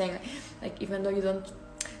yoni saying like even though you don't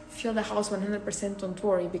feel the house 100%, don't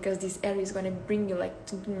worry, because this area is going to bring you like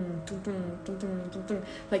tum, tum, tum, tum, tum, tum, tum, tum.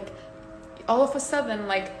 Like all of a sudden,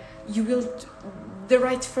 like you will, the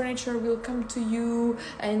right furniture will come to you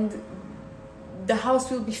and the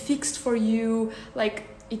house will be fixed for you, like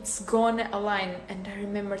it's gonna align. And I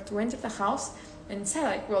remember to enter the house and say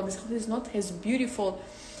like, well, this house is not as beautiful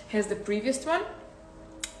as the previous one,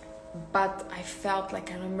 but I felt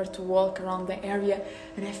like, I remember to walk around the area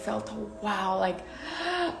and I felt, oh wow, like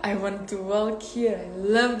I want to walk here, I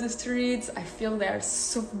love the streets, I feel they are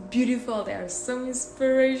so beautiful, they are so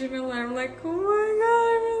inspirational, I'm like, oh my god,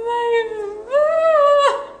 I'm alive.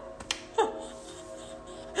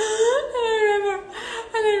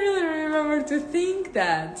 And I really remember to think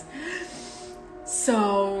that.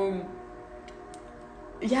 So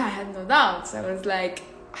yeah, I had no doubts. I was like,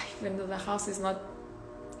 even though the house is not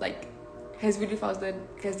like as beautiful as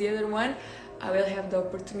the other one, I will have the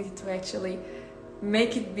opportunity to actually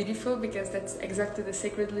make it beautiful, because that's exactly the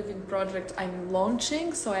Sacred Living project I'm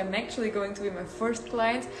launching. So I'm actually going to be my first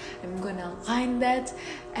client. I'm gonna align that,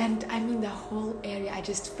 and I mean the whole area, I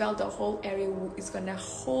just felt the whole area is gonna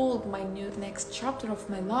hold my new next chapter of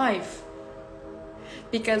my life.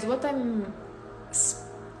 Because what I'm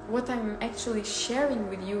actually sharing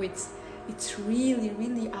with you, it's really,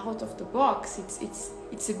 really out of the box.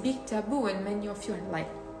 It's a big taboo, and many of you are like,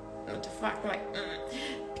 what the fuck, like,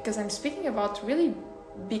 because I'm speaking about really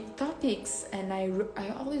big topics, and I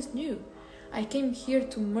always knew I came here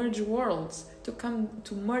to merge worlds,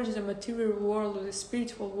 to merge the material world with the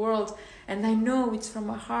spiritual world, and I know it's from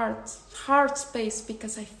a heart space,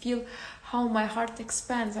 because I feel how my heart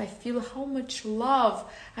expands. I feel how much love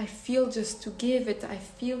I feel just to give it. I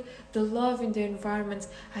feel the love in the environment.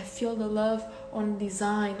 I feel the love on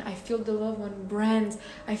design. I feel the love on brands.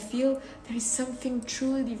 I feel there is something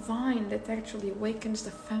truly divine that actually awakens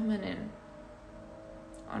the feminine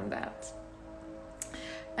on that.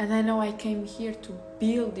 And I know I came here to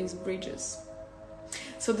build these bridges.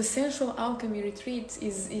 So the Sensual Alchemy Retreat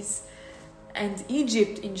is and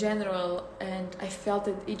Egypt in general, and I felt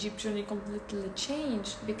that Egypt journey completely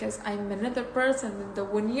changed, because I'm another person than the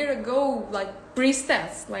 1 year ago, like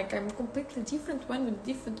priestess, like I'm a completely different one, with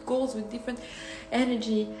different goals, with different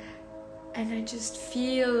energy. And I just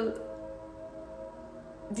feel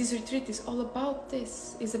this retreat is all about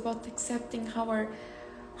this. It's about accepting our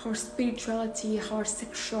spirituality, our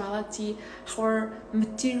sexuality, our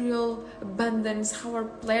material abundance, our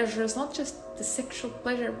pleasures, not just the sexual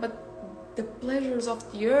pleasure, but the pleasures of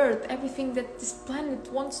the earth, everything that this planet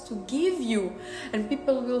wants to give you. And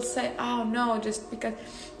people will say, oh no, just because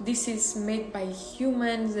this is made by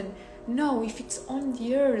humans. And no, if it's on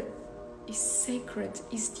the earth, it's sacred,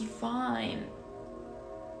 it's divine.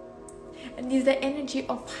 And it's the energy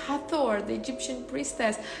of Hathor, the Egyptian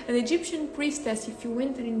priestess. And the Egyptian priestess, if you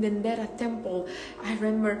enter in the Ndera temple, I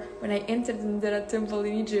remember when I entered the Ndera temple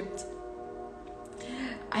in Egypt,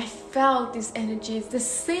 I felt this energy. It's the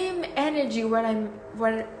same energy where I'm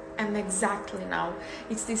exactly now.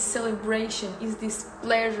 It's this celebration, it's this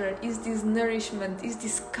pleasure, it's this nourishment, it's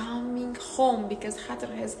this coming home, because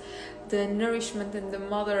Hathor has the nourishment and the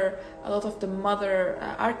mother, a lot of the mother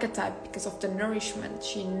archetype, because of the nourishment.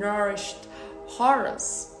 She nourished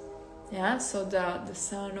Horus, yeah, so the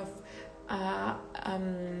son of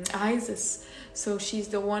Isis. So she's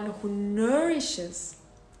the one who nourishes,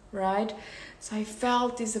 right? So I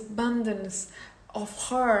felt this abundance of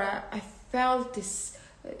her. I felt this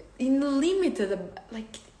unlimited,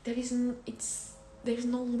 like there's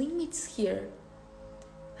no limits here.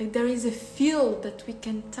 Like there is a field that we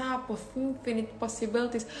can tap of infinite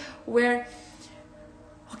possibilities, where,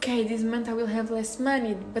 okay, this month I will have less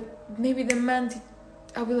money, but maybe the month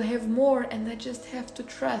I will have more, and I just have to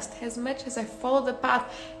trust. As much as I follow the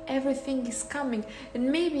path, everything is coming.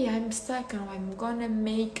 And maybe I'm stuck and I'm gonna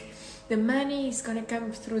make the money is gonna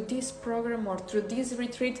come through this program or through this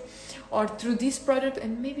retreat or through this product,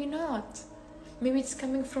 and maybe not. Maybe it's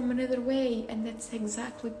coming from another way, and that's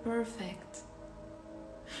exactly perfect.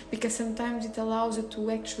 Because sometimes it allows you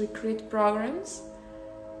to actually create programs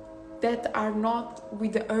that are not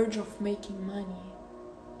with the urge of making money,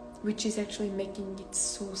 which is actually making it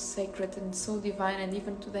so sacred and so divine. And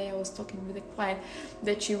even today I was talking with a client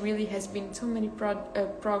that she really has been so many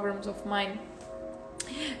programs of mine,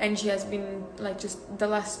 and she has been like just the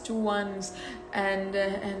last 2 ones,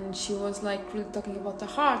 and she was like really talking about the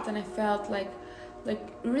heart, and I felt like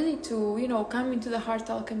really to, you know, come into the heart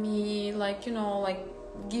alchemy, like, you know, like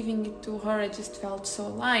giving it to her. I just felt so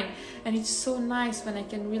aligned, and it's so nice when I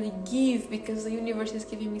can really give, because the universe is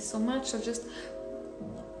giving me so much. So just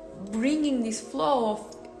bringing this flow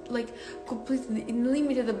of like completely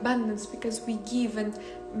unlimited abundance, because we give and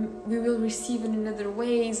we will receive in other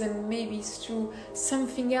ways, and maybe it's through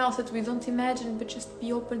something else that we don't imagine, but just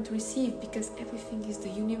be open to receive, because everything is the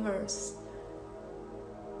universe.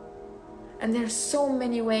 And there are so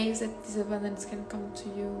many ways that this abundance can come to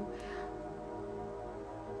you.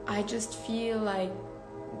 I just feel like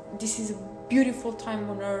this is a beautiful time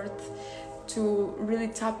on earth to really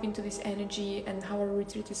tap into this energy, and our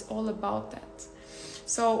retreat is all about that.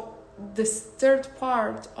 So this third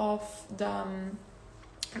part of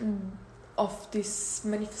this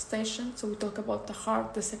manifestation, so we talk about the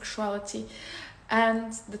heart, the sexuality,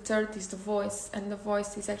 and the third is the voice. And the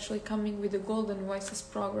voice is actually coming with the Golden Voices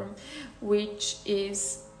program, which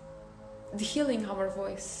is the healing our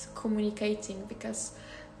voice, communicating, because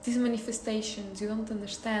these manifestations you don't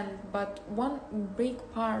understand, but one big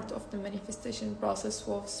part of the manifestation process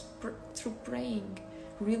was through praying,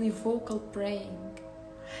 really vocal praying.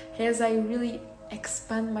 As I really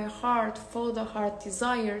expand my heart, follow the heart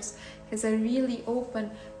desires, as I really open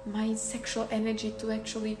my sexual energy to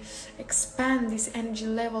actually expand this energy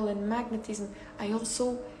level and magnetism, I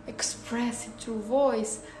also express it through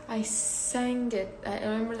voice. I sang it. I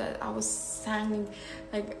remember that I was singing,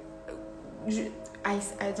 like,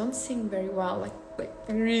 I don't sing very well, like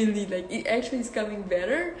really, like it actually is coming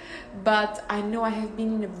better, but I know I have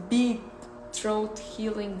been in a big throat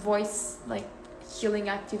healing, voice like healing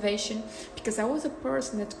activation, because I was a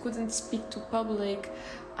person that couldn't speak to public.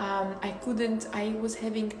 I was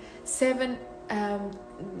having 7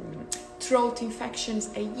 throat infections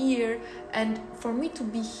a year, and for me to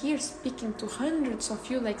be here speaking to hundreds of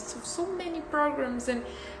you, like so many programs, and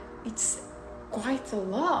it's quite a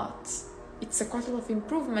lot. It's quite a lot of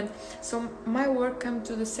improvement. So my work comes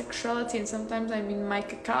to the sexuality, and sometimes I'm in my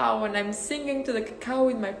cacao and I'm singing to the cacao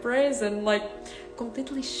with my praise, and like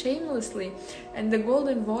completely shamelessly. And the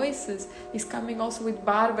Golden Voices is coming also with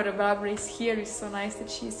Barbara. Barbara is here. It's so nice that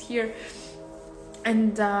she's here.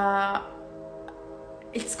 And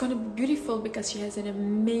it's gonna be beautiful, because she has an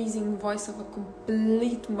amazing voice of a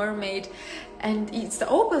complete mermaid, and it's the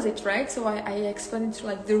opposite, right? So I explained through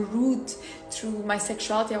like the root, through my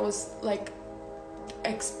sexuality. I was like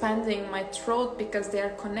expanding my throat because they are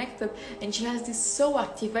connected, and she has this so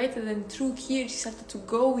activated, and through here she started to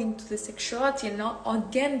go into the sexuality, and now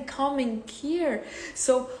again coming here.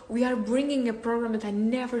 So we are bringing a program that I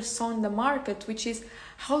never saw in the market, which is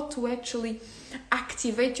how to actually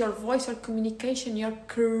activate your voice, your communication, your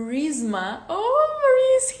charisma. Oh,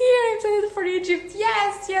 Marie is here. I'm excited for Egypt.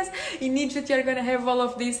 Yes. In Egypt, you're going to have all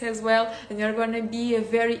of this as well. And you're going to be a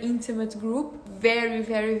very intimate group. Very,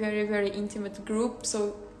 very, very, very intimate group.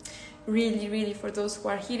 So really, for those who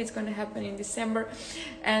are here, it's going to happen in December.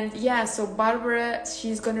 And yeah, so Barbara,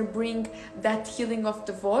 she's going to bring that healing of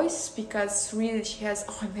the voice, because really she has,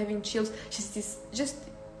 I'm having chills. She's this just...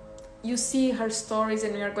 You see her stories,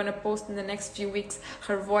 and we are going to post in the next few weeks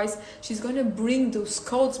her voice. She's going to bring those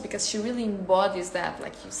codes, because she really embodies that.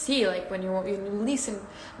 Like you see, like when you listen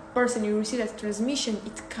a person, you receive that transmission,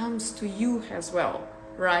 it comes to you as well,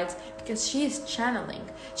 right? Because she is channeling.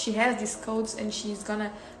 She has these codes, and she's going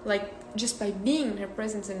to, like, just by being in her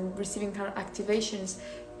presence and receiving her activations,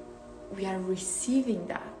 we are receiving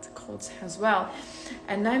that codes as well.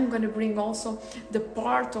 And I'm going to bring also the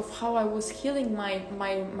part of how I was healing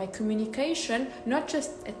my communication, not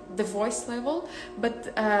just at the voice level,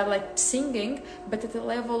 but like singing, but at the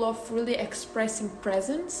level of really expressing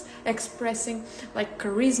presence, expressing like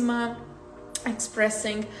charisma,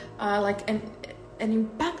 expressing like an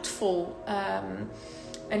impactful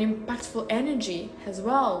energy as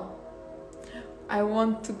well. I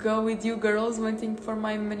want to go with you girls, waiting for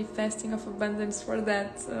my manifesting of abundance for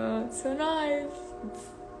that. So it's so nice. It's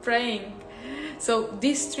praying. So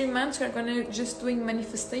these 3 months we're gonna just doing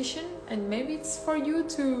manifestation, and maybe it's for you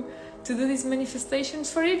to do these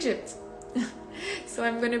manifestations for Egypt. So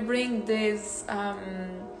I'm gonna bring this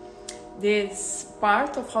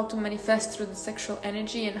part of how to manifest through the sexual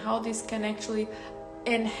energy, and how this can actually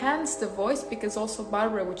enhance the voice, because also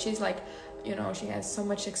Barbara, which is like, you know, she has so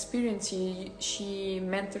much experience, she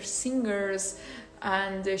mentors singers,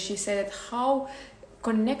 and she said that how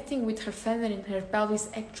connecting with her feminine, her pelvis,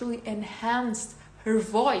 actually enhanced her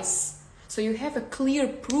voice. So you have a clear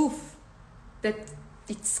proof that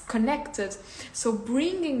it's connected. So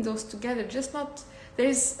bringing those together, just not, there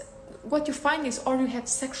is, what you find is, or you have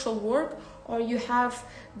sexual work, or you have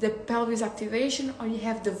the pelvis activation, or you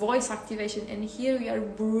have the voice activation, and here we are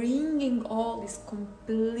bringing all this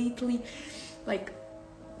completely like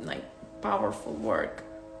powerful work.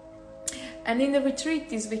 And in the retreat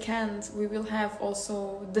this weekend, we will have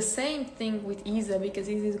also the same thing with Isa, because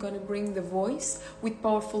Isa is going to bring the voice with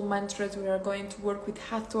powerful mantras. We are going to work with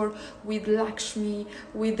Hathor, with Lakshmi,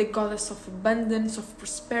 with the goddess of abundance, of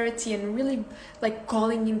prosperity, and really like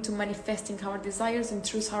calling into manifesting our desires and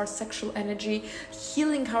through our sexual energy,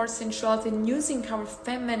 healing our sensuality, and using our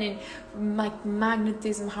feminine like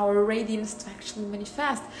magnetism, our radiance to actually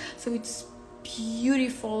manifest. So it's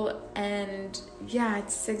beautiful, and yeah,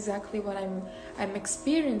 it's exactly what I'm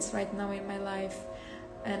experiencing right now in my life,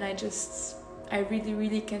 and I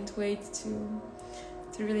really can't wait to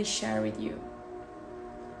really share with you.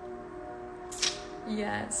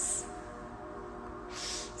 Yes,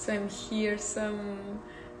 so I'm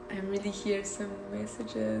really here some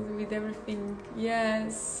messages with everything.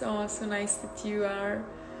 Yes, oh, so nice that you are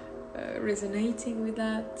resonating with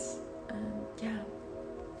that, and yeah.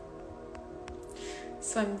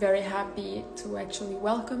 So I'm very happy to actually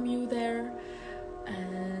welcome you there,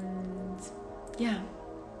 and yeah,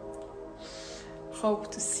 hope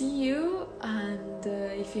to see you. And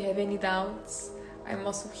if you have any doubts, I'm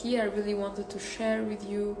also here. I really wanted to share with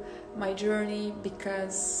you my journey,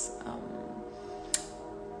 because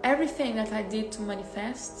everything that I did to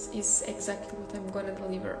manifest is exactly what I'm gonna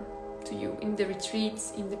deliver to you in the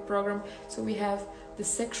retreats, in the program. So we have the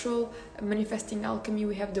sexual manifesting alchemy,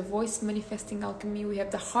 we have the voice manifesting alchemy, we have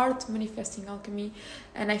the heart manifesting alchemy,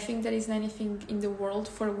 and I think there isn't anything in the world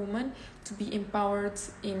for a woman to be empowered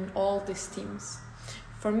in all these themes.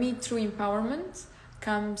 For me, true empowerment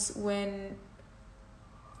comes when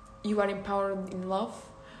you are empowered in love,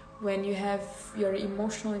 when you have your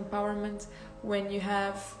emotional empowerment, when you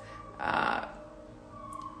have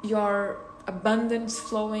your abundance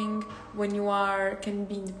flowing, when you can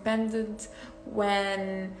be independent,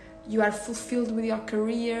 when you are fulfilled with your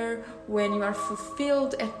career, when you are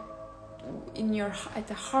fulfilled at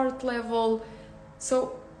the heart level.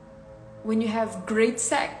 So when you have great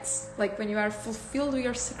sex, like when you are fulfilled with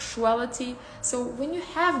your sexuality. So when you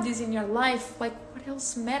have this in your life, like what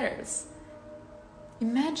else matters?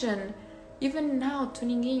 Imagine, even now,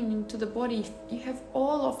 tuning into the body, you have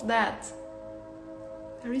all of that.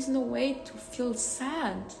 There is no way to feel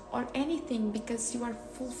sad or anything, because you are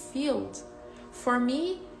fulfilled. For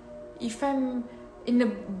me, if I'm in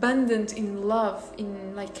abundant in love,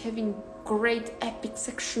 in like having great epic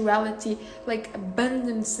sexuality, like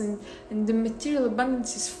abundance, and the material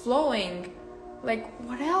abundance is flowing, like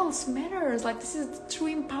what else matters? Like this is the true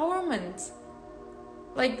empowerment.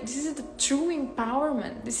 Like this is the true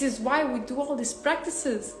empowerment. This is why we do all these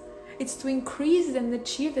practices. It's to increase and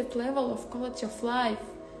achieve that level of quality of life,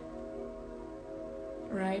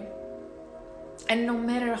 right? And no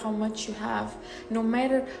matter how much you have, no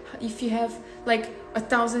matter if you have like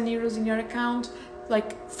 1,000 euros in your account,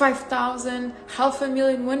 like 5,000,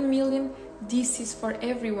 500,000, 1 million, this is for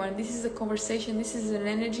everyone. This is a conversation, this is an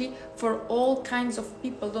energy for all kinds of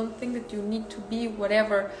people. Don't think that you need to be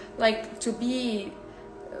whatever, like to be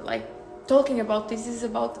like talking about this is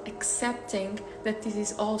about accepting that this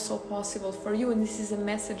is also possible for you, and this is a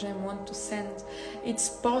message I want to send. It's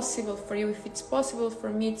possible for you. If it's possible for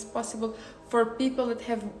me, it's possible for people that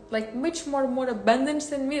have like much more abundance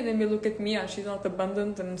than me. Then we look at me and she's not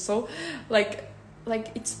abundant, and so like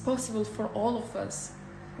it's possible for all of us.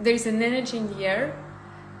 There's an energy in the air,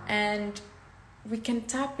 and we can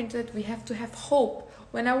tap into it. We have to have hope.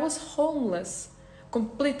 When I was homeless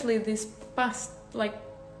completely this past, like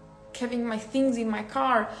having my things in my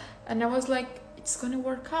car, and I was like, it's gonna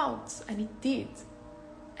work out, and it did.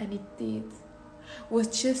 It was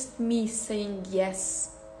just me saying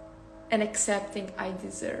yes and accepting I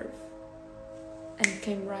deserve, and it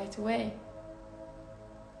came right away.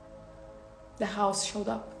 The house showed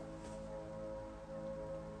up.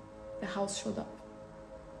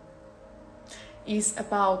 Is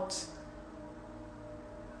about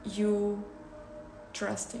you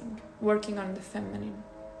trusting, working on the feminine.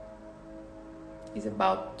 It's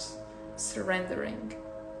about surrendering.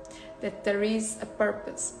 That there is a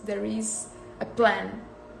purpose, there is a plan,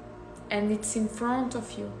 and it's in front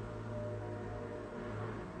of you.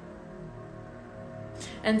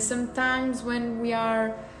 And sometimes when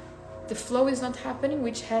the flow is not happening,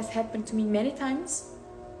 which has happened to me many times.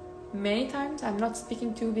 I'm not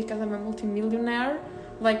speaking to you because I'm a multimillionaire,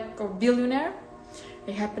 or billionaire.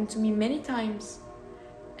 It happened to me many times.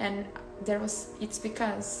 And it's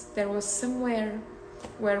because there was somewhere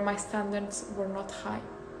where my standards were not high.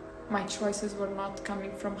 My choices were not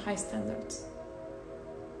coming from high standards.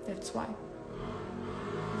 That's why.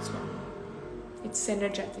 It's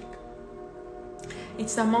energetic.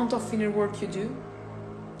 It's the amount of inner work you do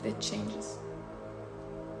that changes.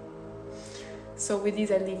 So with this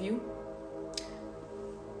I leave you.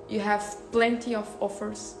 You have plenty of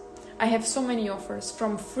offers. I have so many offers,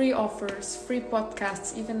 from free offers, free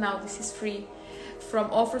podcasts, even now this is free, from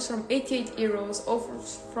offers from 88 euros,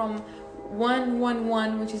 offers from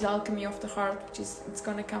 111, which is Alchemy of the Heart, it's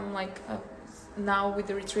gonna come now with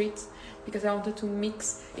the retreat, because I wanted to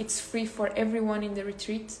mix. It's free for everyone in the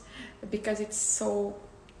retreat, because it's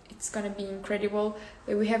gonna be incredible.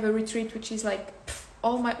 We have a retreat which is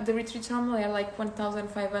the retreats normally are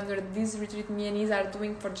 1,500. This retreat me and Is are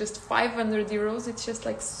doing for just 500 euros. It's just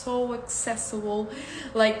so accessible.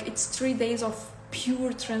 It's 3 days of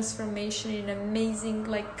pure transformation in amazing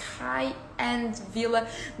high-end villa.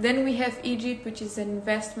 Then we have Egypt, which is an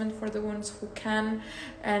investment for the ones who can,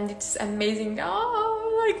 and it's amazing.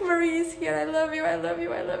 Marie is here. I love you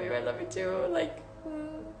too.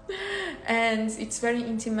 And it's very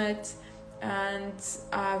intimate, and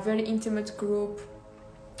a very intimate group.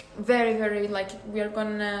 Very, very we are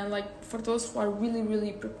gonna for those who are really,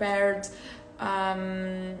 really prepared,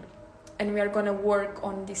 and we are gonna work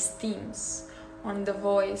on these themes, on the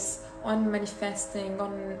voice, on manifesting,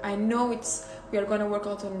 we are gonna work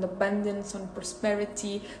out on abundance, on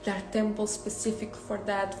prosperity. There are temples specific for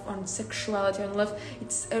that, on sexuality, on love.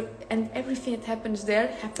 And everything that happens there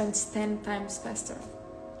happens 10 times faster.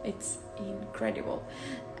 It's incredible.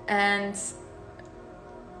 And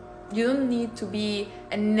you don't need to be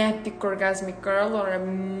an epic orgasmic girl or a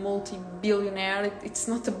multi-billionaire. It's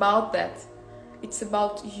not about that. It's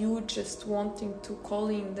about you just wanting to call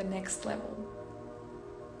in the next level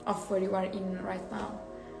of where you are in right now.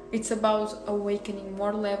 It's about awakening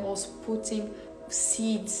more levels, putting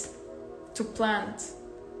seeds to plant.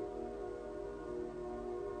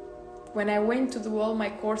 When I went to do all my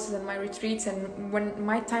courses and my retreats, and when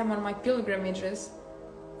my time on my pilgrimages,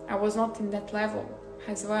 I was not in that level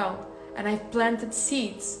as well, and I planted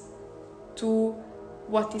seeds to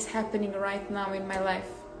what is happening right now in my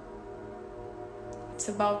life. It's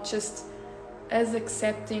about just us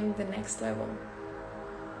accepting the next level,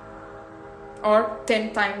 or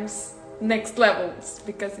 10 times next levels,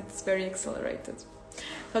 because it's very accelerated.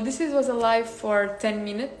 So this was a live for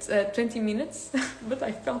 20 minutes, but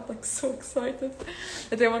I felt so excited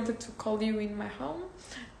that I wanted to call you in my home.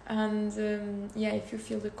 And if you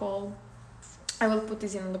feel the call, I will put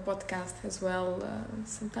this in on the podcast as well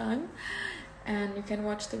sometime, and you can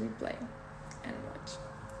watch the replay and watch.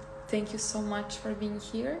 Thank you so much for being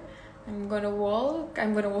here. I'm gonna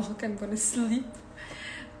sleep.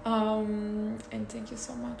 And thank you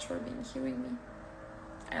so much for being here with me.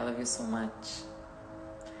 I love you so much.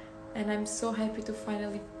 And I'm so happy to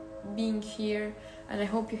finally being here. And I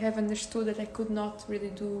hope you have understood that I could not really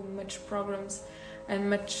do much programs and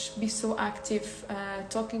be so active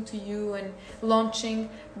talking to you and launching,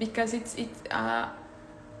 because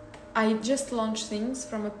I just launch things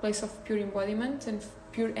from a place of pure embodiment and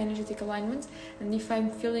pure energetic alignment. And if I'm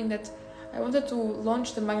feeling that I wanted to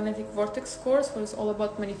launch the Magnetic Vortex course, where it's all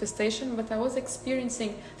about manifestation, but I was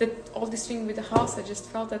experiencing that all this thing with the house, I just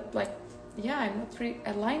felt that I'm not really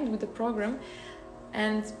aligned with the program.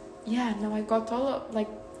 And now I got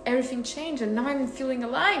everything changed, and now I'm feeling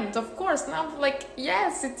aligned. Of course, now I'm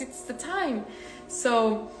yes, it's the time.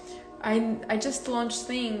 So I just launch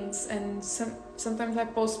things, and sometimes I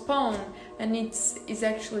postpone, and it's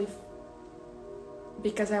actually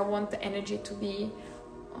because I want the energy to be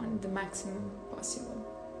on the maximum possible,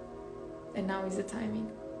 and now is the timing.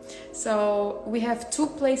 So we have 2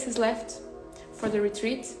 places left for the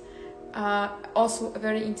retreat, also a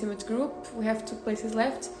very intimate group. We have 2 places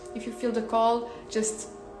left. If you feel the call, just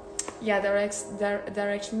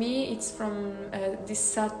direct me. It's from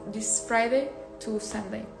this Friday to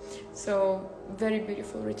Sunday. So very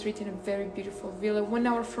beautiful retreat in a very beautiful villa, 1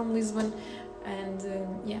 hour from Lisbon, and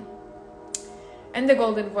and the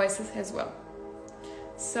Golden Voices as well.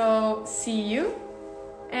 So see you,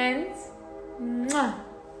 And mwah.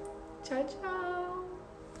 Ciao, ciao.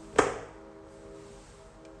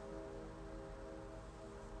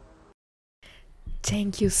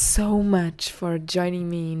 Thank you so much for joining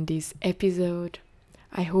me in this episode.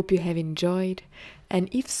 I hope you have enjoyed, and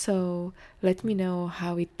if so, let me know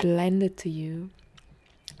how it landed to you.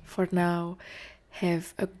 For now,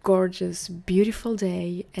 have a gorgeous, beautiful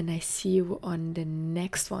day, and I see you on the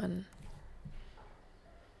next one.